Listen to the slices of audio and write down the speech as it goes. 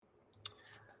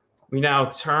We now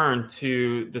turn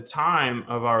to the time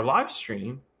of our live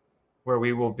stream where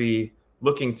we will be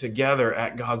looking together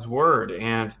at God's Word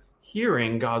and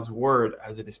hearing God's Word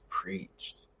as it is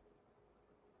preached.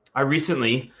 I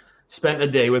recently spent a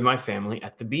day with my family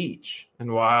at the beach,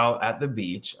 and while at the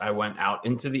beach, I went out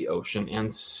into the ocean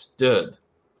and stood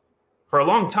for a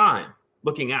long time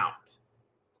looking out.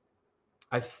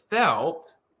 I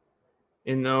felt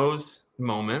in those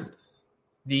moments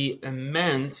the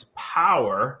immense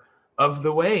power of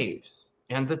the waves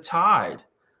and the tide.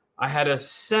 I had a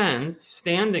sense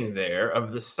standing there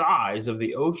of the size of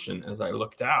the ocean as I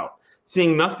looked out,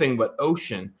 seeing nothing but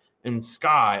ocean and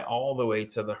sky all the way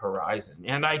to the horizon.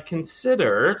 And I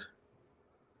considered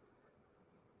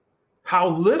how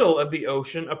little of the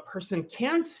ocean a person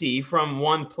can see from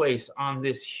one place on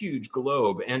this huge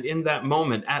globe. And in that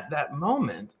moment, at that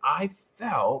moment, I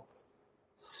felt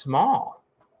small.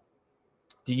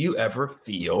 Do you ever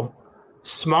feel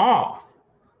small?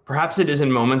 Perhaps it is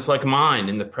in moments like mine,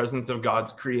 in the presence of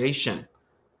God's creation,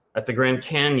 at the Grand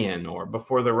Canyon or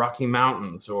before the Rocky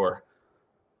Mountains, or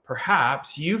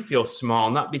perhaps you feel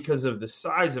small not because of the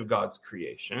size of God's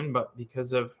creation, but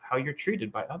because of how you're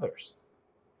treated by others.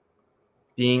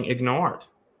 Being ignored,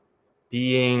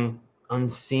 being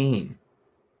unseen,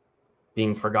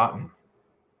 being forgotten.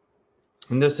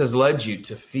 And this has led you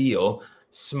to feel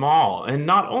small, and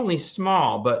not only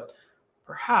small, but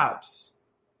perhaps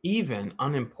even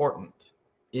unimportant,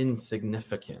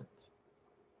 insignificant.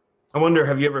 I wonder,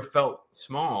 have you ever felt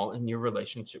small in your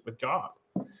relationship with God?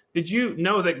 Did you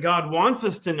know that God wants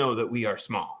us to know that we are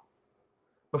small?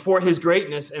 Before his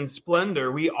greatness and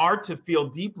splendor, we are to feel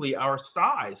deeply our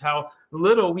size, how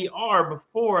little we are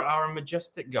before our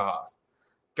majestic God.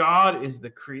 God is the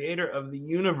creator of the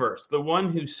universe, the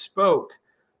one who spoke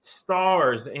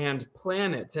stars and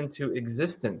planets into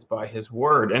existence by his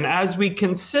word. And as we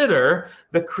consider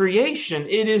the creation,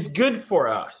 it is good for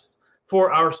us,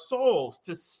 for our souls,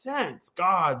 to sense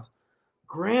God's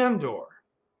grandeur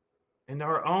and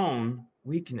our own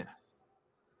weakness.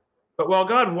 But while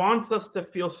God wants us to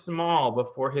feel small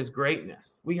before his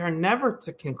greatness, we are never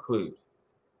to conclude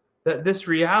that this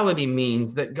reality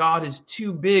means that God is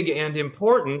too big and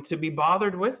important to be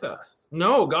bothered with us.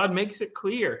 No, God makes it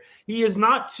clear. He is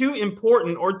not too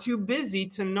important or too busy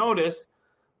to notice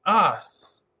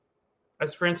us.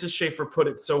 As Francis Schaeffer put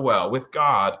it so well, with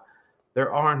God,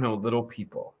 there are no little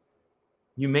people.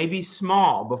 You may be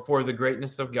small before the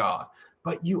greatness of God,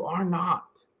 but you are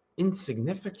not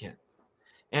insignificant.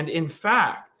 And in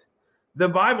fact, the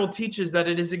Bible teaches that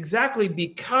it is exactly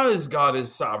because God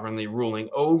is sovereignly ruling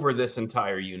over this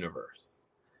entire universe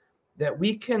that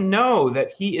we can know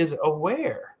that he is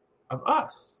aware of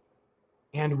us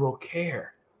and will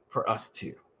care for us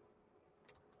too.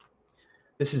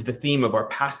 This is the theme of our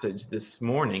passage this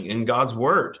morning in God's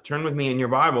Word. Turn with me in your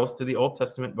Bibles to the Old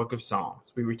Testament book of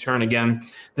Psalms. We return again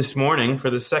this morning for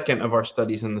the second of our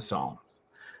studies in the Psalms.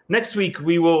 Next week,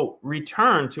 we will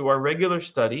return to our regular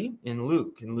study in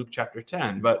Luke chapter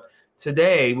 10. But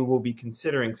today, we will be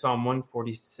considering Psalm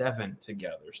 147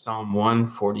 together. Psalm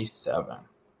 147.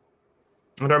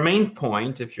 And our main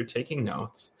point, if you're taking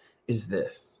notes, is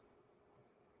this.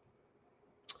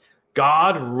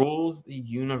 God rules the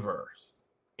universe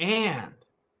and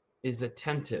is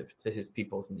attentive to his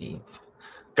people's needs.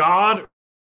 God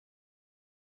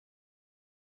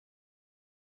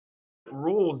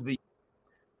rules the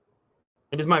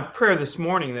It is my prayer this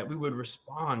morning that we would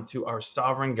respond to our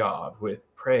sovereign God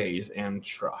with praise and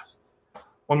trust.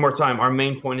 One more time, our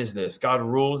main point is this. God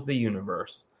rules the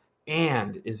universe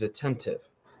and is attentive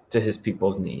to his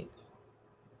people's needs.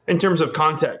 In terms of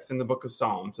context in the book of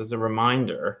Psalms, as a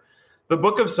reminder, the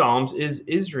book of Psalms is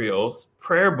Israel's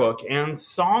prayer book and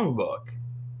song book.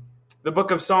 The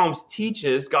book of Psalms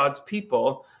teaches God's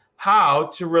people how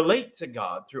to relate to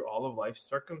God through all of life's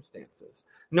circumstances.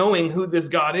 Knowing who this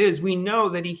God is, we know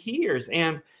that he hears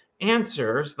and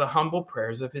answers the humble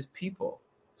prayers of his people.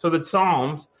 So the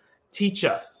Psalms teach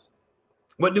us.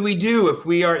 What do we do if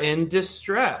we are in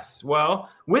distress? Well,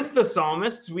 with the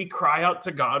psalmists, we cry out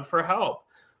to God for help.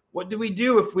 What do we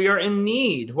do if we are in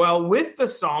need? Well, with the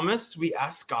psalmists, we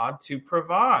ask God to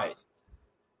provide.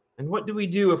 And what do we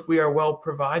do if we are well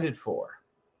provided for?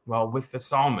 Well, with the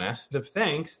psalmist, give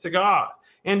thanks to God.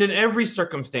 And in every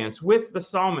circumstance, with the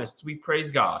psalmists, we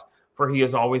praise God, for he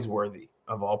is always worthy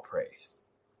of all praise.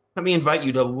 Let me invite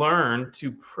you to learn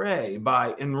to pray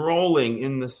by enrolling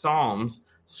in the Psalms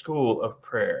School of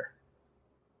Prayer.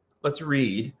 Let's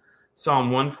read Psalm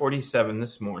 147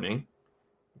 this morning.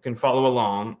 You can follow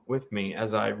along with me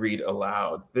as I read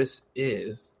aloud. This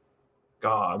is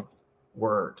God's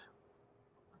word.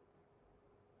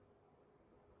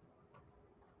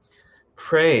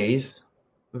 Praise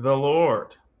the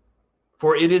Lord.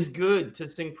 For it is good to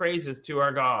sing praises to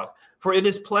our God. For it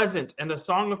is pleasant, and a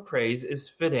song of praise is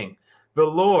fitting. The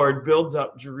Lord builds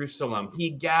up Jerusalem.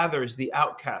 He gathers the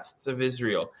outcasts of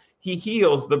Israel. He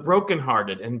heals the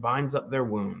brokenhearted and binds up their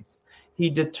wounds. He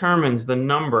determines the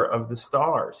number of the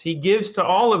stars. He gives to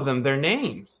all of them their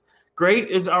names. Great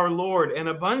is our Lord and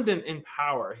abundant in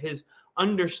power. His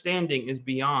understanding is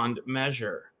beyond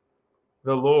measure.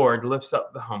 The Lord lifts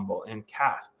up the humble and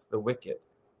casts the wicked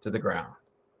to the ground.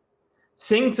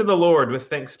 Sing to the Lord with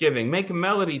thanksgiving. Make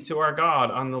melody to our God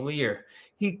on the lyre.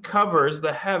 He covers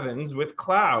the heavens with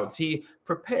clouds. He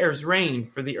prepares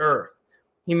rain for the earth.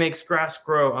 He makes grass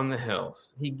grow on the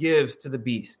hills. He gives to the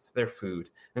beasts their food,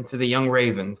 and to the young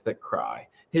ravens that cry.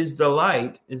 His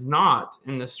delight is not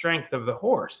in the strength of the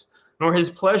horse, nor his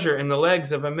pleasure in the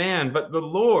legs of a man, but the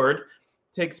Lord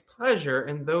takes pleasure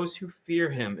in those who fear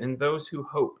him, in those who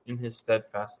hope in his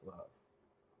steadfast love.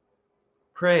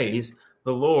 Praise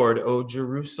the Lord, O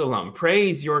Jerusalem.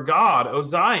 Praise your God, O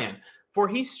Zion. For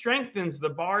he strengthens the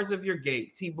bars of your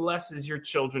gates. He blesses your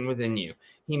children within you.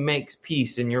 He makes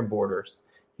peace in your borders.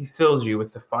 He fills you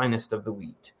with the finest of the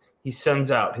wheat. He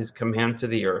sends out his command to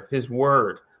the earth. His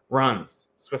word runs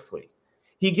swiftly.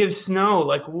 He gives snow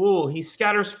like wool. He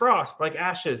scatters frost like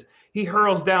ashes. He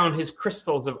hurls down his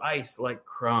crystals of ice like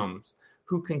crumbs.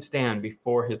 Who can stand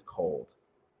before his cold?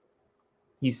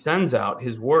 He sends out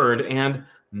his word and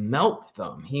melts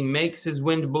them. He makes his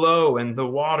wind blow and the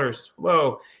waters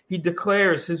flow. He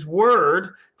declares his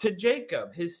word to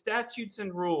Jacob, his statutes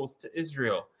and rules to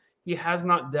Israel. He has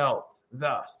not dealt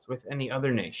thus with any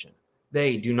other nation.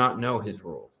 They do not know his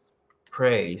rules.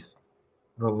 Praise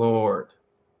the Lord.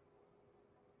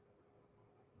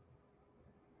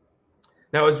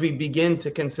 Now, as we begin to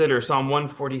consider Psalm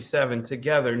 147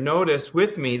 together, notice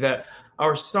with me that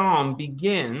our psalm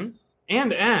begins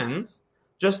and ends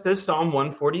just as Psalm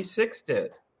 146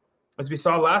 did. As we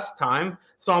saw last time,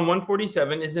 Psalm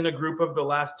 147 is in a group of the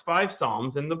last 5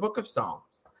 psalms in the book of Psalms.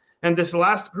 And this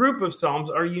last group of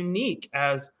psalms are unique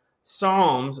as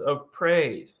psalms of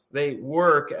praise. They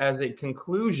work as a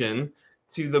conclusion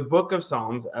to the book of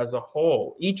Psalms as a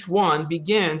whole. Each one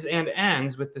begins and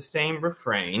ends with the same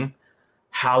refrain,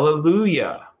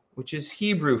 Hallelujah, which is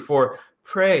Hebrew for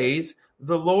praise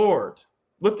the Lord.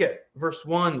 Look at verse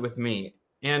 1 with me,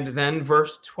 and then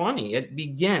verse 20. It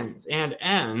begins and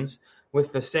ends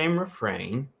with the same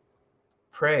refrain,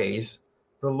 praise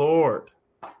the Lord.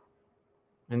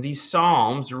 And these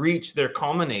psalms reach their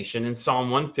culmination in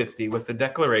Psalm 150 with the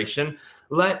declaration,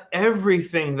 let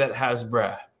everything that has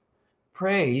breath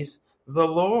praise the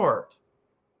Lord.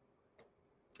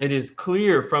 It is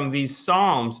clear from these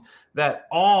psalms that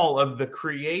all of the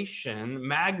creation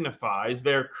magnifies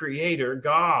their creator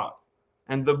God.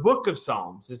 And the book of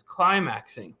Psalms is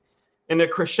climaxing in a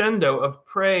crescendo of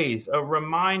praise, a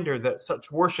reminder that such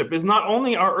worship is not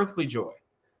only our earthly joy,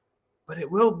 but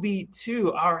it will be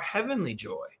too our heavenly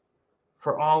joy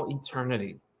for all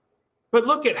eternity. But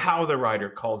look at how the writer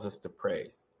calls us to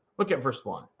praise. Look at verse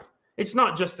 1. It's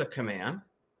not just a command,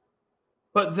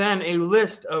 but then a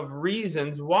list of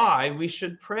reasons why we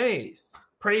should praise.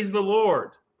 Praise the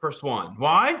Lord, verse 1.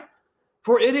 Why?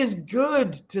 For it is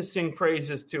good to sing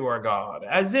praises to our God,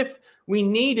 as if we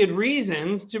needed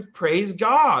reasons to praise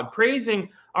God.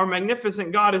 Praising our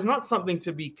magnificent God is not something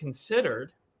to be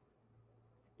considered.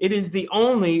 It is the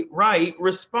only right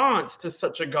response to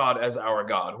such a God as our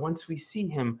God, once we see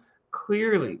him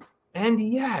clearly. And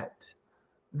yet,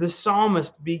 the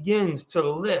psalmist begins to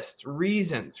list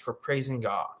reasons for praising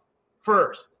God.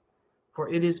 First, for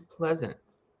it is pleasant.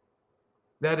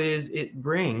 That is, it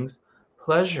brings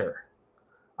pleasure.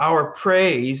 Our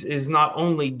praise is not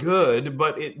only good,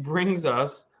 but it brings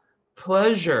us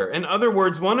pleasure. In other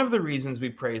words, one of the reasons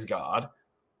we praise God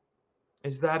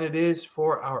is that it is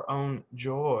for our own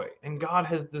joy. And God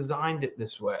has designed it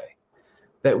this way,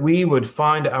 that we would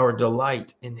find our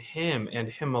delight in him and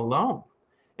him alone,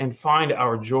 and find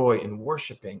our joy in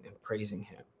worshiping and praising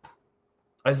him.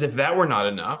 As if that were not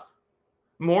enough,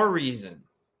 more reasons.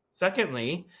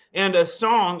 Secondly, and a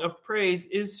song of praise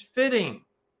is fitting.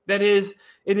 That is,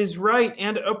 it is right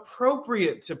and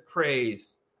appropriate to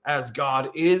praise as God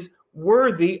is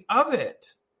worthy of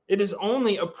it. It is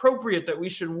only appropriate that we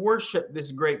should worship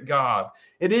this great God.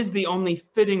 It is the only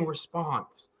fitting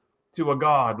response to a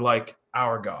God like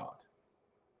our God.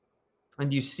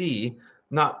 And you see,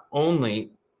 not only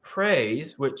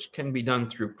praise, which can be done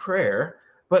through prayer,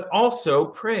 but also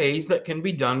praise that can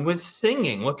be done with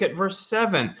singing. Look at verse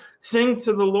 7. Sing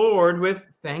to the Lord with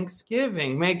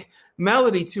thanksgiving. Make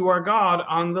melody to our God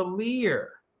on the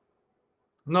lyre.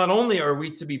 Not only are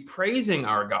we to be praising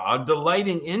our God,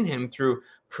 delighting in him through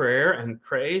prayer and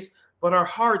praise, but our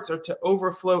hearts are to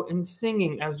overflow in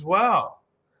singing as well.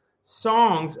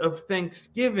 Songs of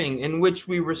thanksgiving in which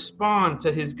we respond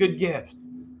to his good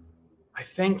gifts by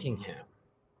thanking him.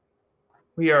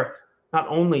 We are not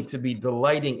only to be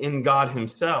delighting in God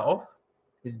himself,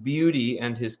 his beauty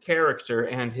and his character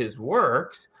and his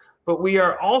works, but we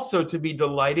are also to be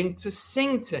delighting to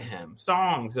sing to him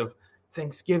songs of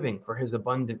thanksgiving for his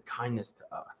abundant kindness to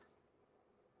us.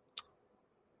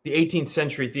 The 18th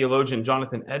century theologian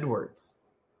Jonathan Edwards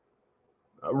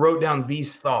wrote down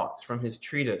these thoughts from his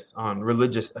treatise on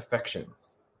religious affections.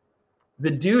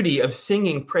 The duty of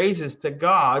singing praises to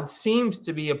God seems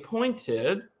to be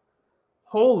appointed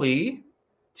wholly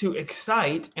to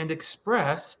excite and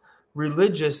express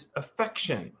religious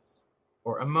affections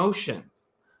or emotions.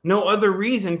 No other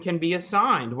reason can be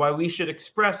assigned why we should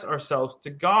express ourselves to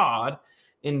God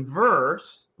in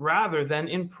verse rather than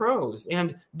in prose,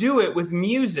 and do it with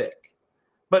music,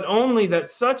 but only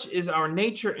that such is our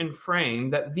nature and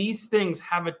frame that these things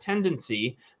have a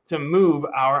tendency to move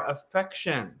our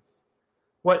affections.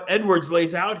 What Edwards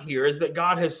lays out here is that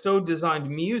God has so designed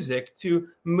music to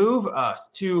move us,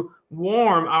 to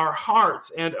warm our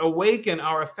hearts and awaken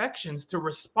our affections to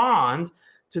respond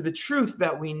to the truth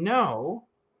that we know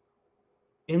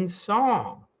in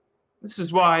song. This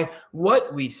is why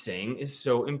what we sing is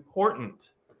so important.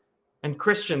 And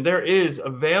Christian, there is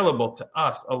available to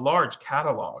us a large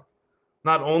catalog,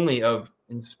 not only of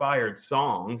inspired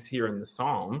songs here in the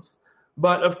Psalms,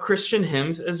 but of Christian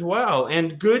hymns as well.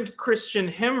 And good Christian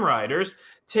hymn writers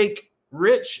take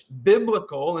rich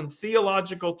biblical and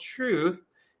theological truth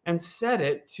and set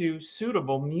it to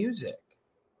suitable music.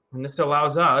 And this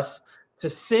allows us to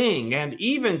sing and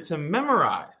even to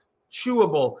memorize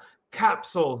chewable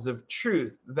capsules of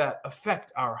truth that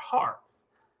affect our hearts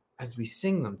as we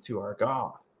sing them to our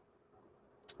God.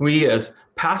 We as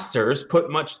pastors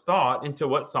put much thought into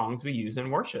what songs we use in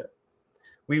worship.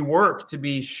 We work to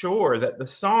be sure that the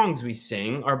songs we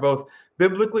sing are both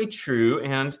biblically true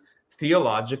and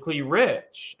theologically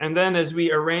rich. And then as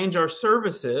we arrange our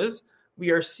services, we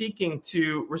are seeking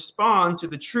to respond to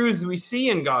the truths we see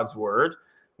in God's word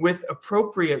with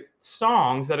appropriate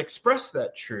songs that express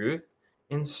that truth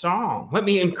in song. Let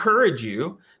me encourage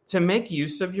you to make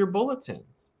use of your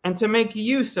bulletins and to make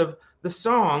use of the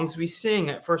songs we sing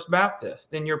at First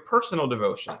Baptist in your personal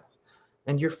devotions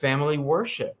and your family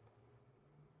worship.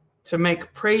 To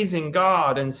make praising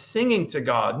God and singing to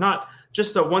God not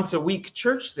just a once a week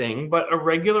church thing, but a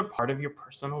regular part of your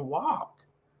personal walk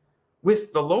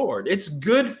with the Lord. It's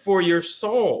good for your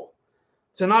soul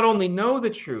to not only know the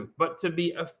truth, but to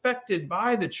be affected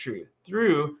by the truth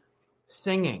through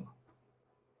singing.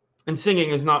 And singing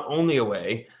is not only a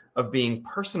way of being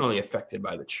personally affected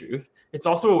by the truth, it's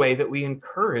also a way that we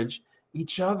encourage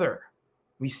each other.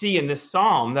 We see in this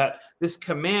psalm that this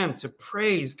command to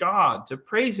praise God, to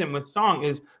praise him with song,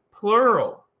 is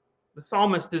plural. The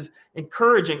psalmist is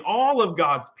encouraging all of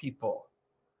God's people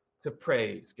to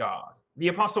praise God. The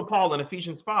Apostle Paul in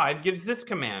Ephesians 5 gives this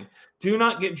command: do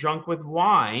not get drunk with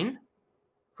wine,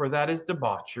 for that is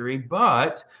debauchery,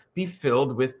 but be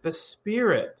filled with the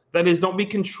Spirit. That is, don't be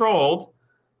controlled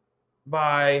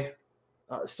by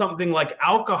something like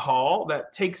alcohol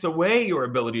that takes away your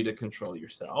ability to control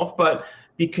yourself, but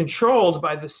be controlled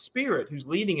by the Spirit who's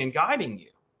leading and guiding you.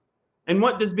 And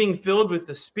what does being filled with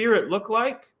the Spirit look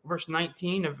like? Verse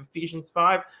 19 of Ephesians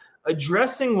 5,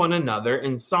 addressing one another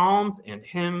in psalms and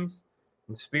hymns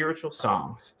and spiritual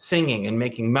songs, singing and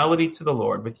making melody to the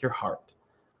Lord with your heart,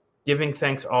 giving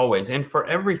thanks always and for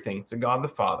everything to God the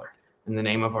Father in the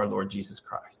name of our Lord Jesus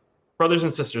Christ. Brothers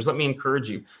and sisters, let me encourage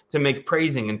you to make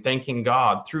praising and thanking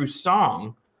God through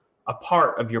song a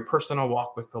part of your personal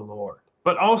walk with the Lord.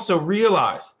 But also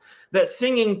realize that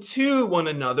singing to one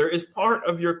another is part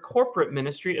of your corporate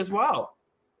ministry as well.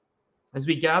 As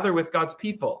we gather with God's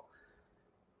people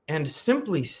and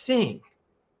simply sing,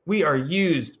 we are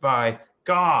used by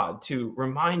God to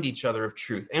remind each other of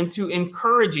truth and to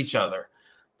encourage each other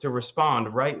to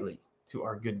respond rightly to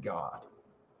our good God.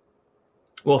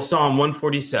 Well, Psalm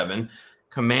 147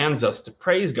 commands us to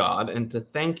praise God and to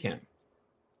thank him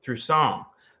through song.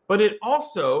 But it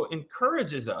also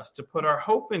encourages us to put our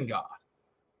hope in God,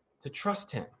 to trust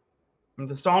him. And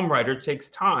the psalm writer takes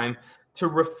time to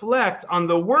reflect on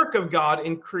the work of God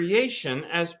in creation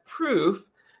as proof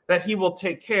that he will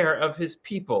take care of his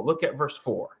people. Look at verse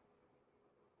 4.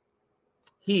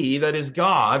 He, that is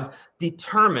God,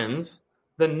 determines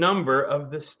the number of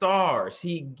the stars.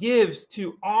 He gives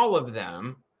to all of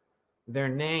them their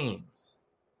names.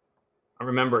 I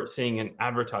remember seeing an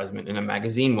advertisement in a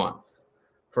magazine once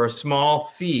For a small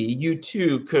fee, you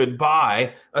too could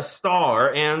buy a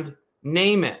star and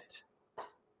name it.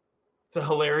 It's a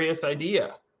hilarious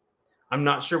idea. I'm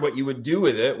not sure what you would do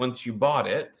with it once you bought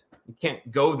it. You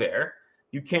can't go there.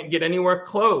 You can't get anywhere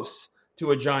close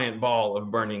to a giant ball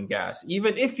of burning gas,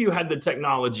 even if you had the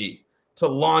technology to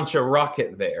launch a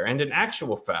rocket there. And in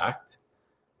actual fact,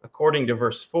 according to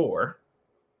verse 4,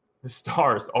 the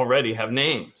stars already have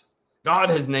names. God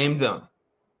has named them.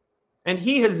 And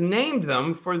he has named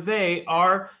them for they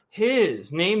are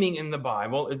his. Naming in the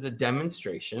Bible is a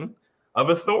demonstration of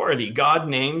authority. God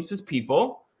names his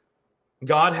people.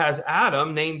 God has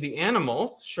Adam name the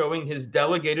animals, showing his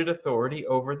delegated authority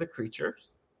over the creatures.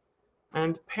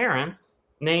 And parents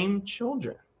name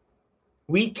children.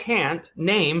 We can't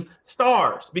name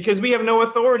stars because we have no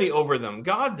authority over them.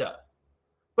 God does.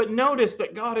 But notice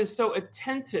that God is so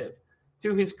attentive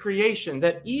to his creation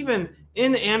that even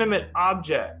inanimate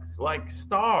objects like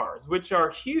stars, which are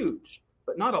huge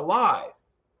but not alive,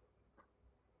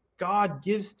 God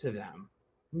gives to them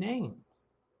names.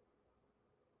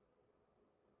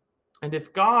 And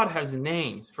if God has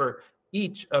names for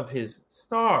each of his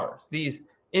stars, these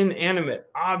inanimate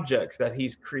objects that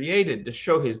he's created to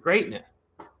show his greatness,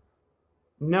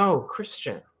 know,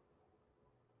 Christian,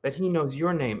 that he knows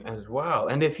your name as well.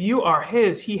 And if you are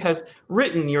his, he has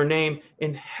written your name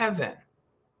in heaven.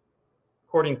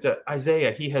 According to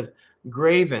Isaiah, he has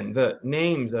graven the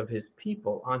names of his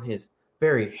people on his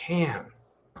very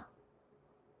hands.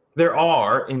 There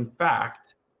are, in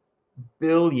fact,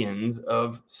 billions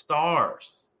of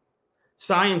stars.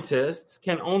 Scientists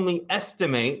can only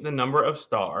estimate the number of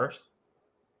stars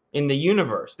in the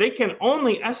universe. They can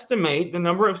only estimate the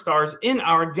number of stars in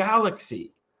our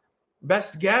galaxy.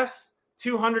 Best guess,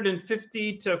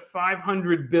 250 to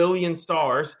 500 billion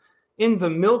stars in the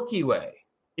Milky Way.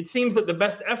 It seems that the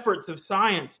best efforts of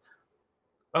science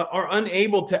are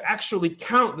unable to actually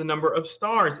count the number of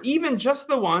stars, even just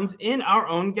the ones in our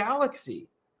own galaxy.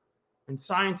 And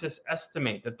scientists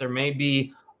estimate that there may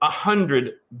be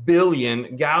 100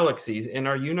 billion galaxies in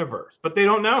our universe, but they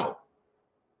don't know.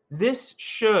 This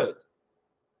should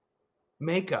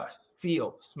make us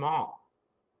feel small.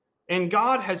 And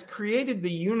God has created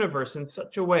the universe in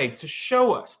such a way to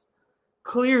show us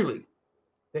clearly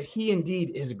that he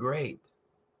indeed is great.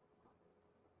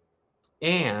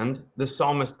 And the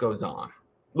psalmist goes on.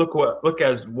 Look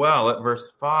as well at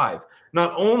verse 5.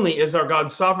 Not only is our God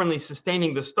sovereignly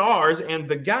sustaining the stars and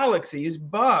the galaxies,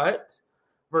 but,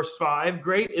 verse 5,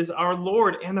 great is our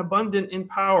Lord and abundant in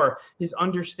power. His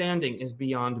understanding is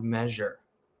beyond measure.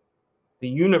 The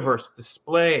universe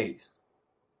displays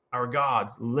our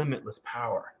God's limitless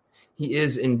power. He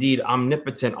is indeed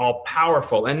omnipotent,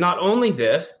 all-powerful. And not only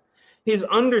this, his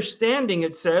understanding,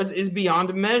 it says, is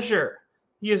beyond measure.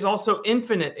 He is also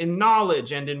infinite in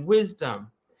knowledge and in wisdom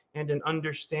and in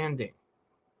understanding.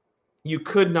 You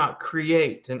could not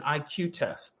create an IQ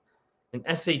test, an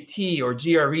SAT or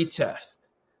GRE test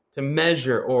to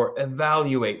measure or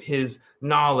evaluate his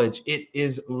knowledge. It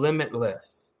is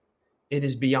limitless. It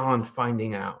is beyond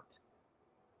finding out.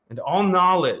 And all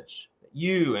knowledge that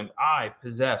you and I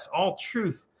possess, all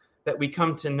truth that we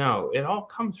come to know, it all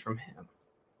comes from him.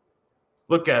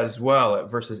 Look as well at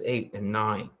verses 8 and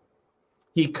 9.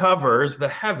 He covers the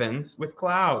heavens with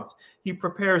clouds. He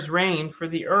prepares rain for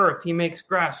the earth. He makes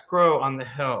grass grow on the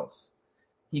hills.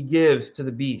 He gives to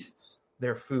the beasts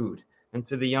their food and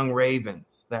to the young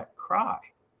ravens that cry.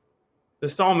 The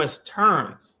psalmist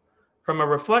turns from a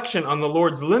reflection on the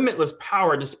Lord's limitless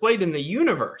power displayed in the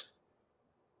universe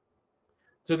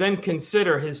to then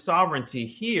consider his sovereignty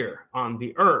here on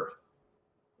the earth,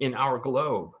 in our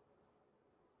globe.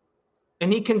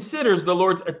 And he considers the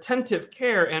Lord's attentive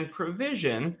care and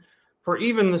provision for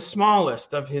even the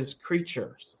smallest of his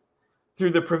creatures.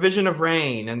 Through the provision of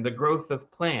rain and the growth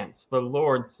of plants, the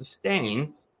Lord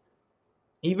sustains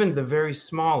even the very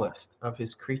smallest of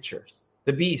his creatures,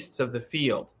 the beasts of the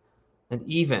field, and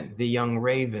even the young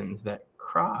ravens that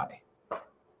cry.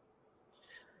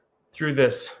 Through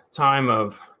this time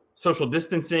of social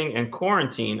distancing and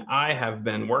quarantine, I have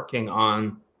been working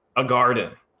on a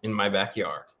garden in my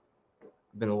backyard.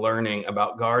 I've been learning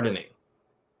about gardening.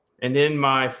 And in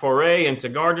my foray into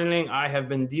gardening, I have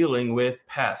been dealing with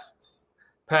pests.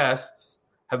 Pests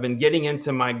have been getting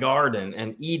into my garden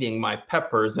and eating my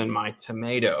peppers and my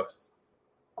tomatoes.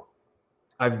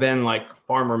 I've been like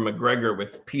Farmer McGregor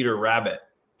with Peter Rabbit,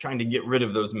 trying to get rid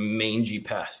of those mangy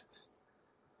pests.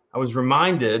 I was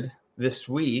reminded this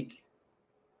week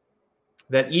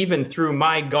that even through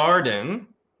my garden,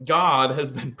 God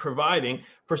has been providing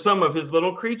for some of his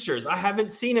little creatures. I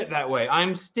haven't seen it that way.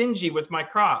 I'm stingy with my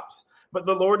crops, but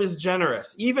the Lord is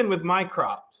generous, even with my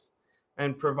crops.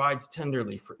 and provides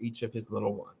tenderly for each of his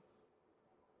little ones.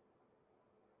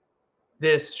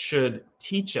 This should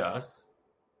teach us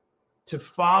to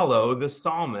follow the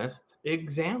psalmist's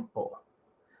example,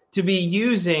 to be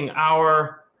using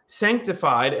our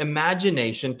sanctified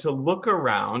imagination to look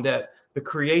around at the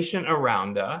creation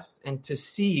around us and to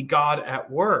see God at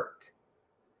work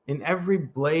in every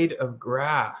blade of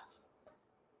grass,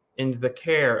 in the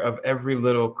care of every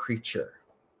little creature.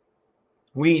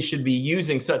 We should be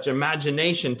using such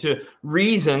imagination to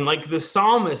reason like the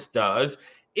psalmist does.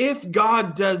 If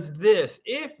God does this,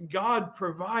 if God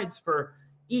provides for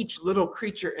each little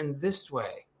creature in this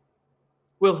way,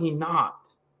 will he not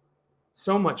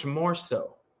so much more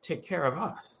so take care of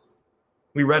us?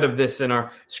 We read of this in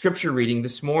our scripture reading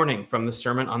this morning from the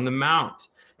Sermon on the Mount.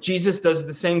 Jesus does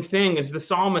the same thing as the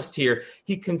psalmist here.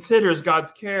 He considers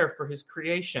God's care for his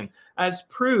creation as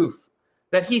proof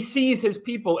that he sees his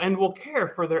people and will care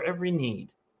for their every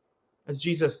need. As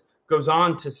Jesus goes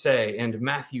on to say in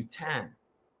Matthew 10,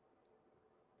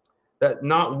 that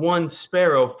not one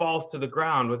sparrow falls to the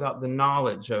ground without the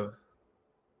knowledge of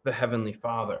the Heavenly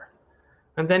Father.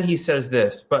 And then he says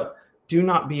this, but do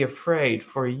not be afraid,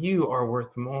 for you are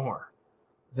worth more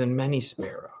than many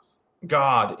sparrows.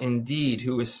 God, indeed,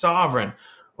 who is sovereign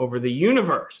over the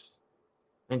universe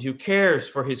and who cares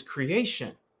for his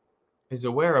creation, is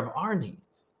aware of our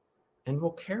needs and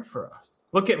will care for us.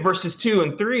 Look at verses 2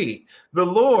 and 3. The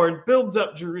Lord builds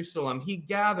up Jerusalem. He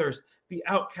gathers the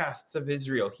outcasts of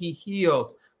Israel. He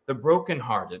heals the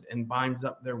brokenhearted and binds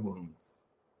up their wounds.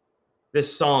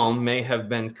 This psalm may have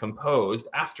been composed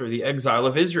after the exile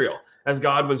of Israel, as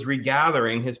God was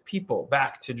regathering his people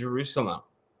back to Jerusalem.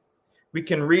 We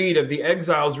can read of the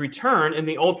exile's return in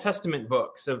the Old Testament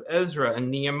books of Ezra and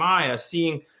Nehemiah,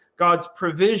 seeing God's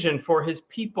provision for his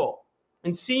people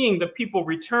and seeing the people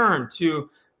return to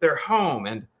their home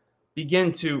and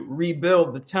begin to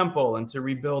rebuild the temple and to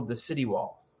rebuild the city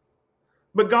walls.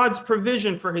 But God's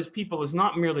provision for his people is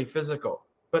not merely physical,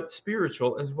 but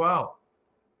spiritual as well.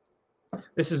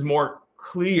 This is more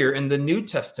clear in the New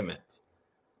Testament,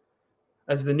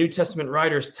 as the New Testament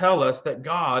writers tell us that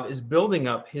God is building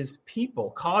up his people,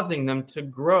 causing them to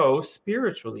grow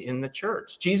spiritually in the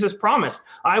church. Jesus promised,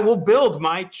 I will build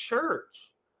my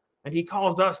church. And he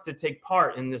calls us to take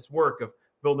part in this work of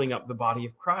building up the body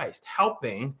of Christ,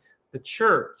 helping the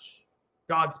church,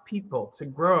 God's people, to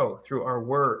grow through our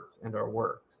words and our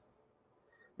works.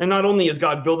 And not only is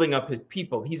God building up his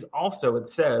people, he's also, it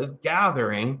says,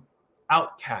 gathering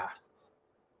outcasts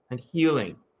and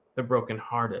healing the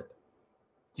brokenhearted.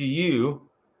 Do you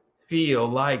feel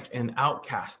like an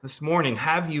outcast this morning?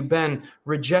 Have you been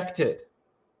rejected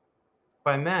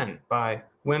by men, by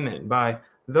women, by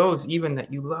those even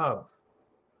that you love?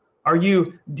 Are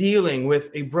you dealing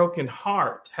with a broken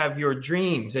heart? Have your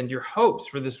dreams and your hopes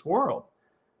for this world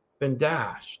been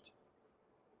dashed?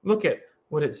 Look at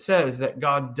what it says that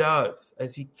God does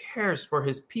as he cares for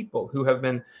his people who have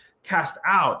been cast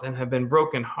out and have been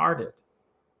brokenhearted.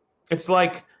 It's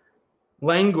like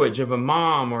language of a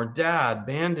mom or dad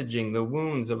bandaging the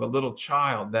wounds of a little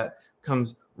child that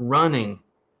comes running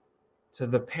to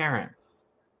the parents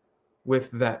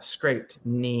with that scraped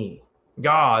knee.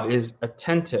 God is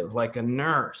attentive like a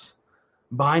nurse,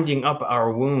 binding up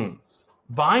our wounds,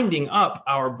 binding up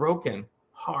our broken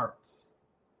hearts.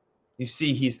 You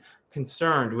see, he's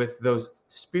concerned with those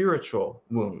spiritual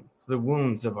wounds, the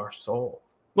wounds of our soul.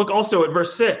 Look also at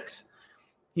verse 6.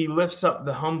 He lifts up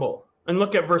the humble. And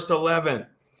look at verse 11.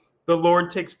 The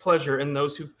Lord takes pleasure in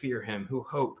those who fear him, who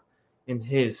hope in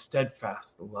his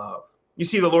steadfast love. You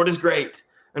see, the Lord is great,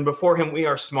 and before him we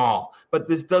are small. But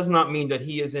this does not mean that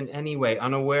he is in any way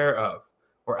unaware of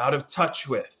or out of touch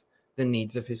with the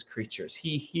needs of his creatures.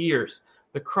 He hears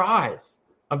the cries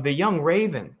of the young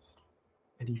ravens,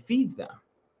 and he feeds them.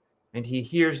 And he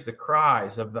hears the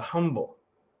cries of the humble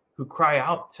who cry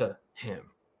out to him,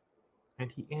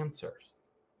 and he answers.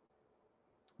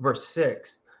 Verse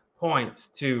 6 points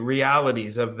to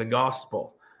realities of the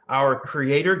gospel. Our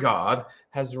Creator God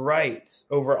has rights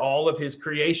over all of his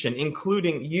creation,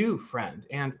 including you, friend,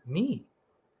 and me.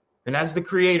 And as the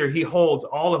Creator, he holds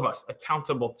all of us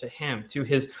accountable to him, to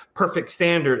his perfect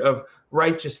standard of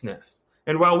righteousness.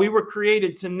 And while we were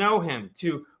created to know him,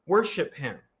 to worship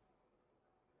him,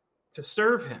 to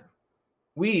serve him,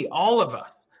 we, all of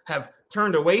us, have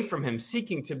turned away from him,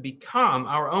 seeking to become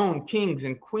our own kings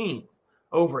and queens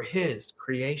over his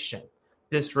creation.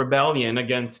 This rebellion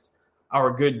against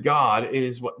our good God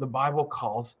is what the Bible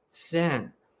calls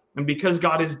sin. And because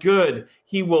God is good,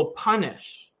 he will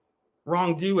punish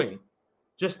wrongdoing,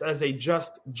 just as a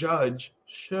just judge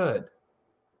should.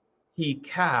 He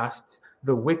casts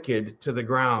the wicked to the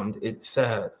ground, it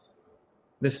says.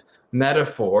 This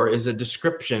metaphor is a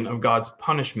description of God's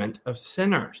punishment of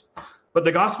sinners. But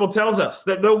the gospel tells us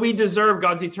that though we deserve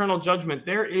God's eternal judgment,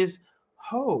 there is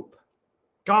hope.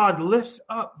 God lifts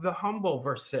up the humble,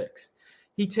 verse 6.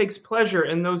 He takes pleasure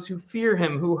in those who fear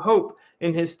him, who hope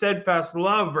in his steadfast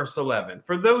love, verse 11.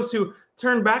 For those who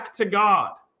turn back to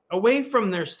God, away from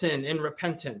their sin in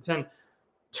repentance, and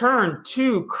turn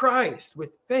to Christ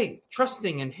with faith,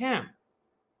 trusting in him,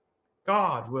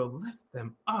 God will lift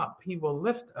them up. He will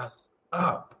lift us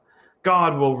up.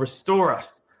 God will restore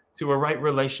us to a right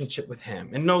relationship with him.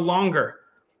 And no longer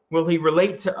will he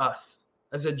relate to us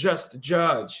as a just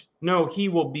judge. No, he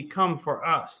will become for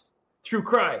us, through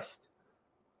Christ,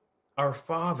 our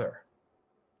Father.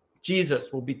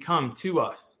 Jesus will become to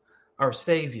us our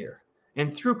Savior.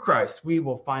 And through Christ, we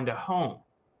will find a home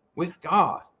with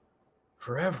God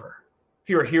forever. If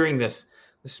you are hearing this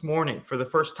morning for the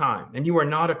first time and you are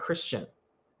not a Christian,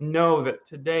 know that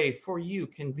today for you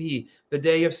can be the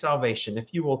day of salvation.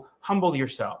 If you will humble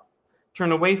yourself,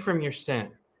 turn away from your sin,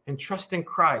 and trust in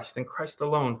Christ and Christ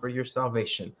alone for your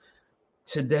salvation,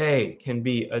 today can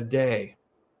be a day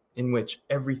in which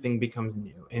everything becomes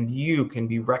new and you can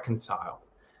be reconciled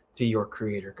to your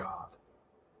Creator God.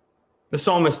 The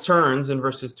psalmist turns in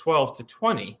verses 12 to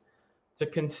 20 to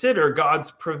consider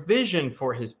God's provision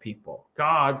for his people.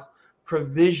 God's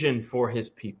provision for his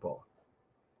people.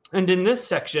 And in this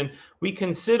section, we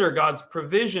consider God's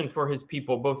provision for his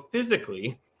people, both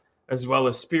physically as well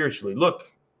as spiritually. Look,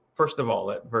 first of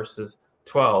all, at verses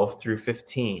 12 through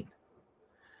 15.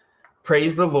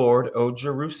 Praise the Lord, O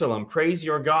Jerusalem. Praise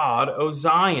your God, O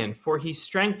Zion, for he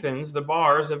strengthens the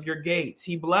bars of your gates.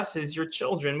 He blesses your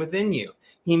children within you.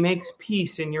 He makes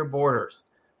peace in your borders.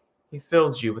 He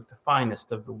fills you with the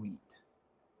finest of the wheat.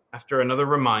 After another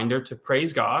reminder to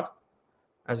praise God,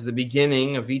 as the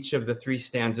beginning of each of the three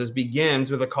stanzas begins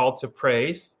with a call to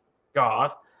praise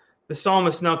God, the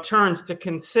psalmist now turns to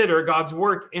consider God's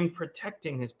work in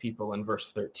protecting his people in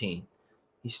verse 13.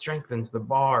 He strengthens the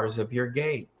bars of your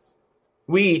gates.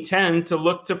 We tend to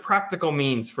look to practical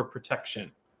means for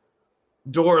protection,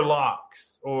 door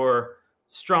locks or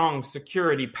strong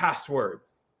security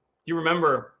passwords. Do you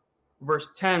remember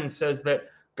verse 10 says that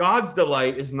God's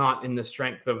delight is not in the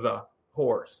strength of the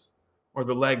horse or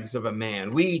the legs of a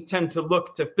man. We tend to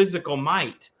look to physical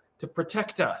might to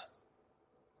protect us,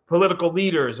 political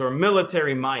leaders or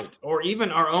military might, or even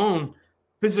our own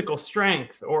physical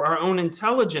strength or our own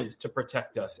intelligence to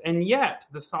protect us. And yet,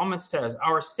 the psalmist says,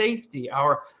 our safety,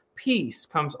 our peace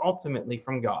comes ultimately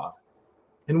from God.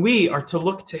 And we are to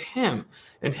look to him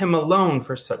and him alone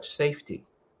for such safety.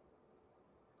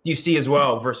 You see as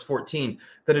well, verse 14,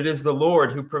 that it is the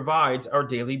Lord who provides our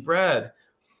daily bread.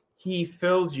 He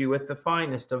fills you with the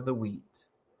finest of the wheat.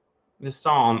 This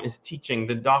psalm is teaching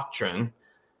the doctrine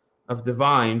of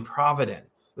divine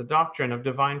providence, the doctrine of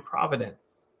divine providence,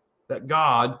 that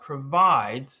God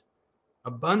provides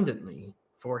abundantly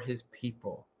for his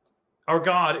people. Our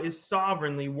God is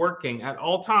sovereignly working at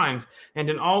all times and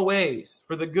in all ways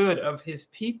for the good of his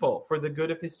people, for the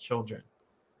good of his children.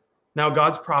 Now,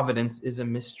 God's providence is a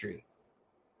mystery,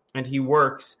 and he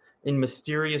works in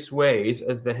mysterious ways,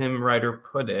 as the hymn writer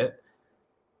put it,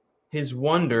 his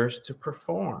wonders to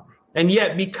perform. And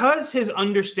yet, because his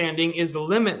understanding is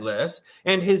limitless,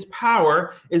 and his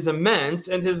power is immense,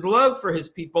 and his love for his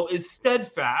people is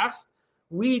steadfast,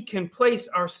 we can place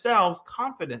ourselves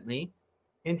confidently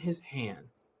in his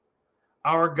hands.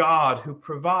 Our God, who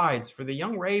provides for the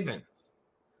young ravens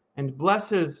and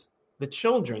blesses the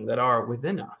children that are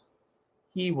within us,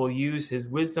 he will use his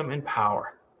wisdom and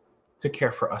power to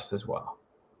care for us as well.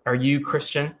 Are you,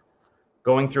 Christian,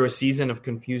 going through a season of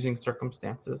confusing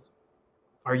circumstances?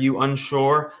 Are you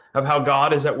unsure of how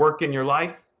God is at work in your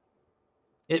life?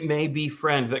 It may be,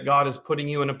 friend, that God is putting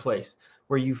you in a place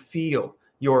where you feel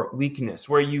your weakness,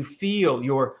 where you feel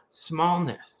your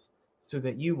smallness, so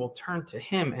that you will turn to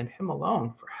him and him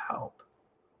alone for help.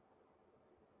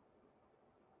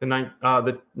 The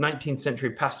 19th century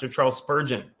pastor Charles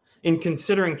Spurgeon, in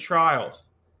considering trials,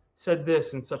 said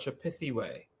this in such a pithy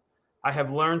way: I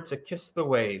have learned to kiss the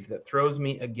wave that throws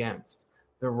me against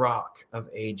the rock of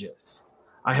ages.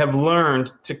 I have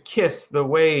learned to kiss the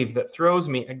wave that throws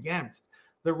me against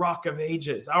the rock of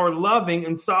ages. Our loving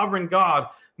and sovereign God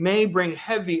may bring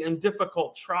heavy and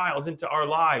difficult trials into our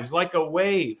lives like a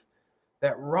wave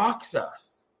that rocks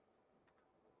us.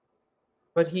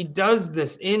 But he does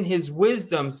this in his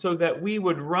wisdom so that we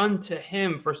would run to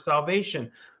him for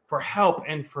salvation, for help,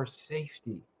 and for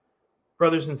safety.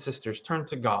 Brothers and sisters, turn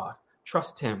to God,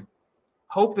 trust him,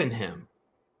 hope in him,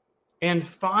 and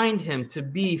find him to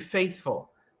be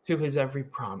faithful to his every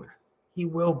promise. He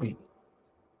will be.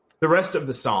 The rest of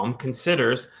the psalm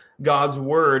considers God's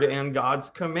word and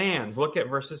God's commands. Look at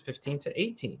verses 15 to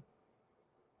 18.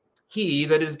 He,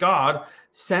 that is God,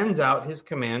 sends out his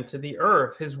command to the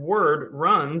earth. His word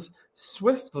runs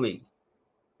swiftly.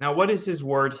 Now, what is his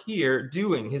word here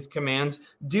doing? His commands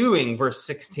doing, verse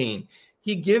 16.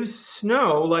 He gives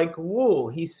snow like wool.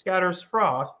 He scatters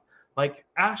frost like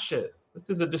ashes.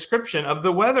 This is a description of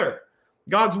the weather.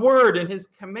 God's word and his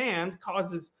command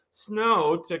causes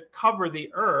snow to cover the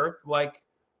earth like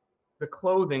the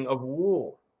clothing of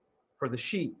wool for the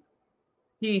sheep.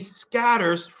 He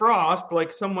scatters frost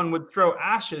like someone would throw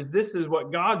ashes. This is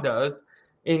what God does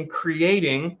in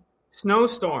creating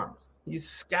snowstorms. He's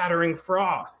scattering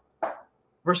frost.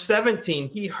 Verse 17,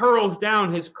 he hurls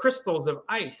down his crystals of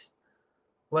ice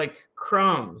like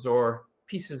crumbs or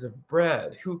pieces of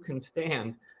bread. Who can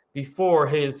stand before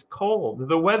his cold?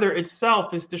 The weather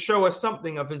itself is to show us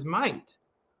something of his might.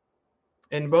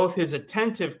 And both his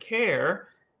attentive care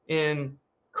in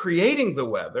creating the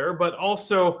weather, but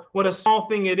also what a small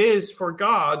thing it is for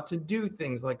God to do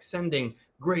things like sending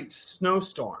great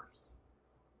snowstorms,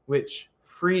 which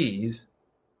freeze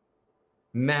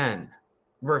men.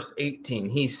 Verse 18,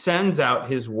 he sends out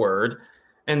his word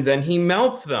and then he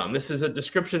melts them. This is a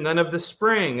description then of the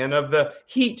spring and of the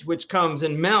heat which comes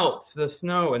and melts the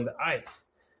snow and the ice.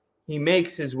 He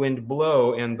makes his wind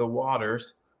blow and the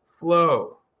waters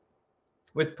flow.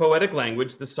 With poetic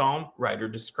language, the psalm writer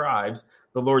describes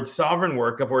the Lord's sovereign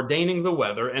work of ordaining the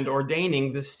weather and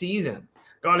ordaining the seasons.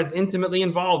 God is intimately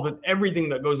involved with everything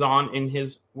that goes on in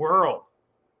his world.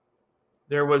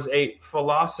 There was a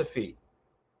philosophy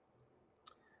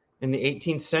in the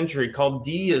 18th century called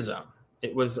deism.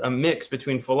 It was a mix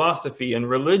between philosophy and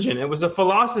religion. It was a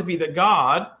philosophy that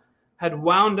God had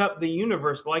wound up the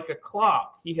universe like a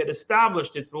clock. He had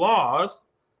established its laws,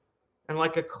 and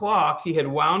like a clock, he had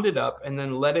wound it up and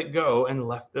then let it go and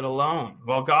left it alone.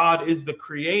 While God is the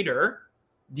creator,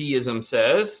 deism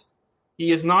says,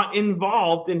 he is not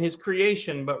involved in his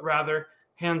creation, but rather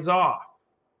hands off.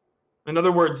 In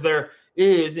other words, there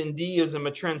is in deism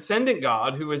a transcendent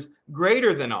God who is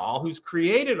greater than all, who's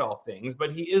created all things,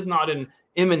 but he is not an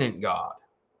immanent God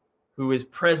who is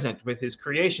present with his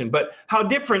creation. But how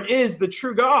different is the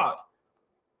true God?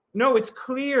 No, it's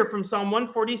clear from Psalm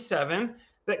 147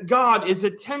 that God is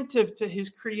attentive to his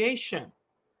creation.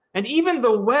 And even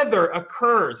the weather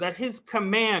occurs at his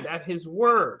command, at his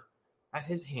word, at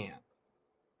his hand.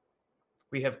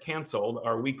 We have canceled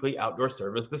our weekly outdoor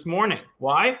service this morning.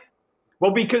 Why?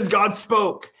 Well, because God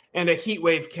spoke and a heat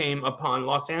wave came upon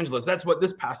Los Angeles. That's what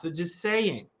this passage is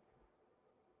saying.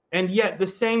 And yet the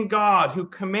same God who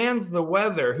commands the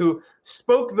weather, who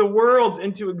spoke the worlds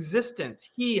into existence,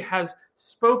 he has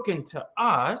spoken to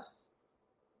us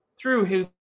through his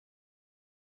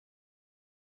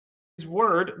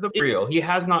word, the Israel. He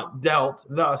has not dealt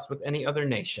thus with any other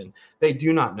nation. They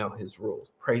do not know his rules.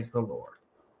 Praise the Lord.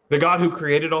 The God who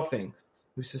created all things,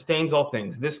 who sustains all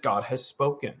things, this God has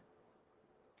spoken.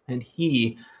 And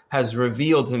he has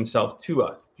revealed himself to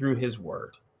us through his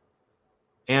word.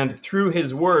 And through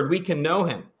his word, we can know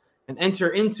him and enter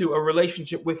into a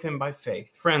relationship with him by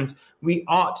faith. Friends, we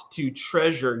ought to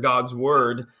treasure God's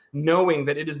word, knowing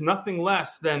that it is nothing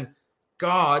less than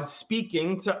God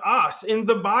speaking to us. In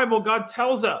the Bible, God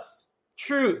tells us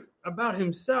truth about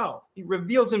himself. He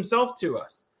reveals himself to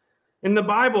us. In the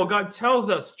Bible, God tells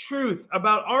us truth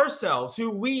about ourselves, who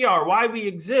we are, why we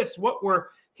exist, what we're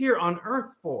here on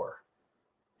earth for.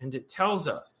 And it tells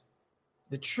us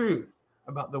the truth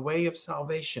about the way of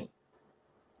salvation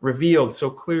revealed so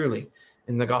clearly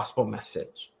in the gospel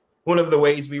message. One of the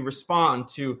ways we respond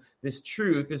to this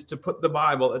truth is to put the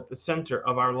Bible at the center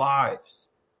of our lives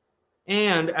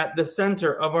and at the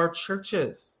center of our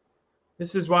churches.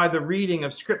 This is why the reading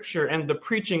of Scripture and the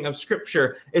preaching of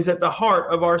Scripture is at the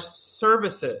heart of our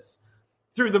services.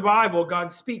 Through the Bible,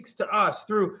 God speaks to us.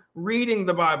 Through reading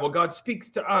the Bible, God speaks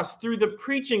to us. Through the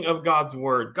preaching of God's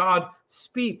word, God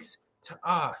speaks to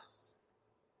us.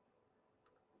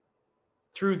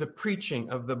 Through the preaching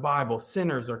of the Bible,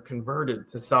 sinners are converted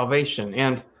to salvation.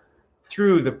 And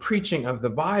through the preaching of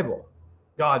the Bible,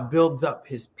 God builds up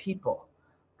his people,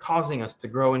 causing us to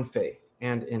grow in faith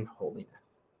and in holiness.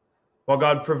 While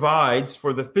God provides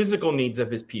for the physical needs of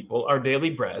his people, our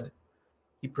daily bread,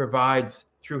 he provides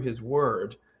through his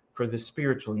word for the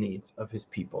spiritual needs of his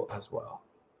people as well.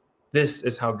 This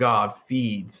is how God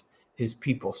feeds his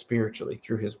people spiritually,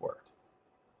 through his word.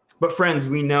 But friends,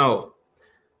 we know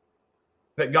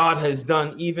that God has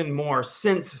done even more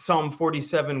since Psalm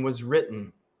 47 was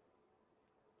written.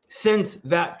 Since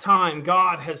that time,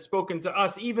 God has spoken to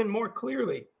us even more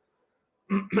clearly.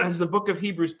 As the book of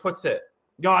Hebrews puts it,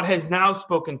 God has now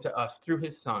spoken to us through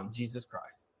his Son, Jesus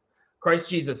Christ. Christ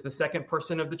Jesus, the second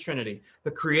person of the Trinity,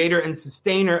 the creator and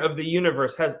sustainer of the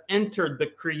universe, has entered the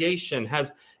creation,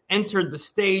 has entered the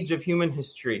stage of human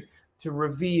history to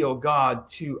reveal God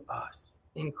to us.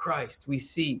 In Christ, we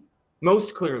see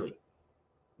most clearly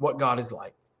what God is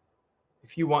like.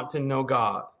 If you want to know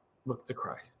God, look to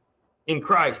Christ. In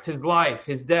Christ, his life,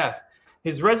 his death,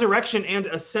 his resurrection and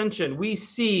ascension, we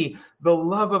see the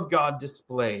love of God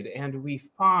displayed, and we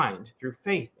find, through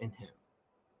faith in him,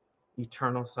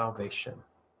 eternal salvation.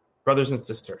 Brothers and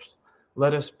sisters,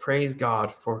 let us praise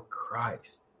God for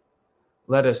Christ.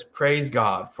 Let us praise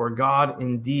God, for God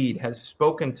indeed has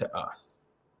spoken to us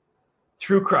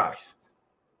through Christ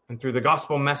and through the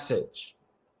gospel message,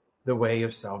 the way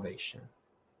of salvation.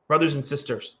 Brothers and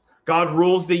sisters, God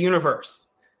rules the universe,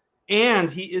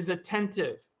 and he is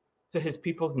attentive to his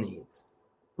people's needs.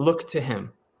 Look to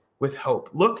him with hope.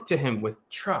 Look to him with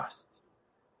trust,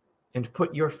 and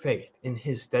put your faith in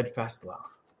his steadfast love.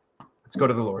 Let's go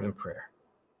to the Lord in prayer.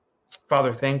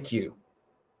 Father, thank you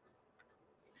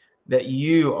that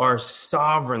you are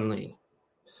sovereignly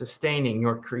sustaining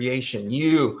your creation.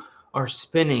 You are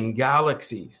spinning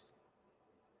galaxies,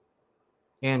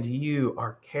 and you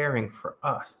are caring for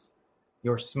us,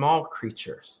 your small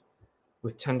creatures,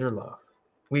 with tender love.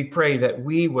 We pray that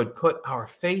we would put our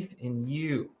faith in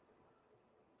you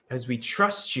as we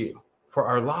trust you for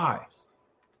our lives,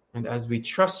 and as we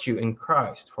trust you in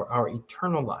Christ for our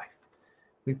eternal life.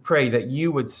 We pray that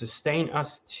you would sustain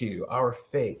us to our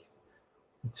faith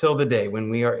until the day when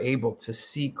we are able to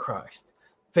see Christ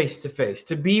face to face,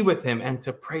 to be with him and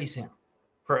to praise him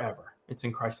forever. It's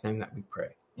in Christ's name that we pray.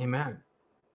 Amen.